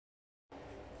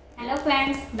Hello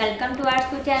friends, welcome to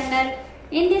Artz channel.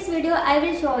 In this video I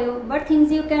will show you what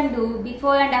things you can do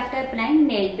before and after applying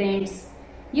nail paints.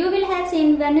 You will have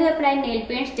seen when you apply nail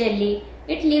paints daily,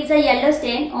 it leaves a yellow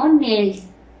stain on nails.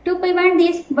 To prevent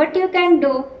this, what you can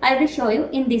do, I will show you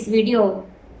in this video.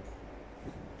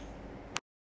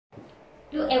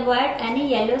 To avoid any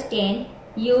yellow stain,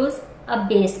 use a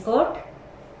base coat.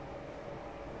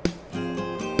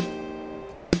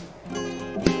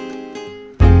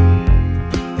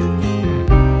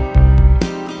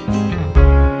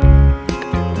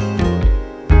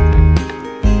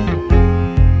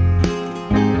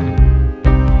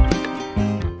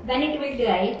 When it will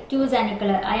dry, choose any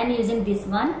color. I am using this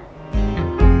one.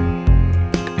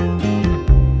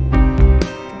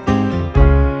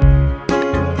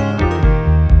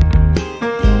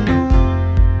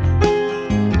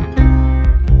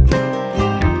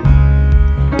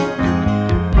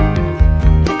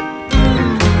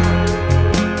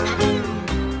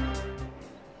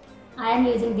 I am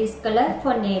using this color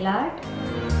for nail art.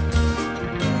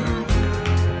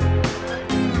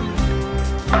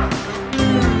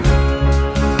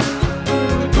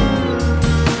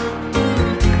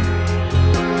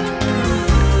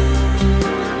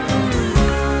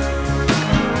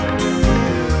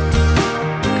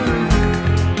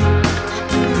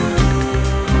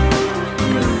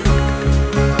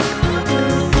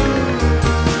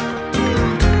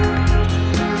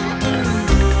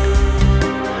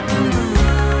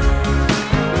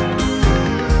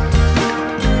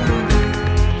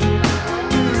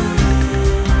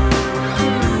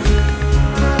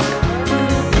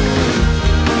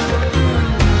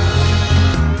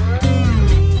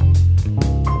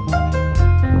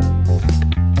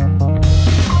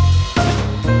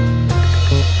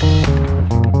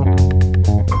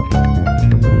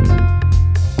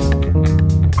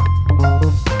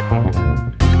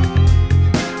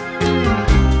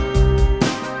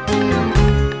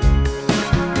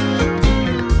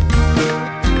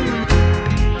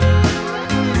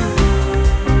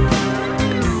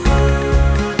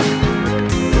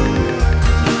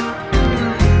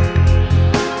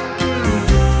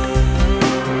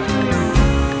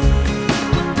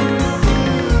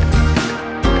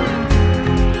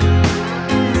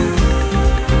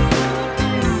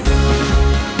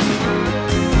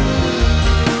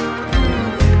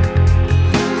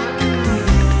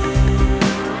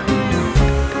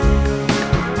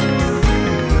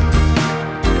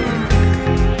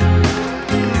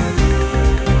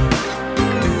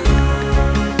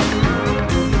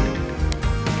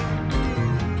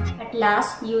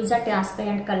 Last, use a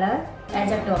transparent color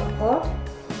as a top coat.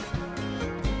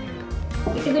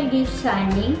 It will give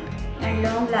shining and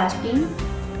long lasting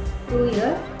to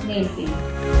your nail paint.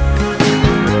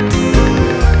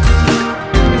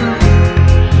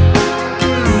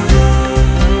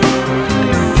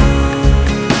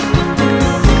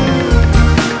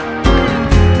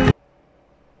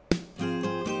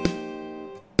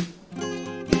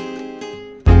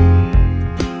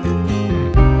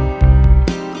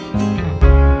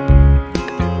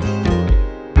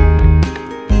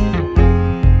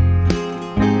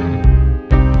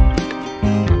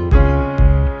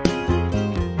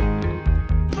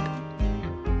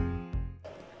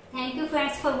 Thank you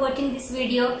friends for watching this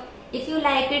video. If you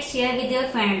like it, share with your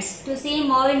friends. To see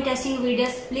more interesting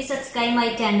videos, please subscribe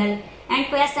my channel and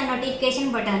press the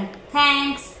notification button.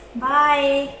 Thanks.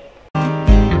 Bye.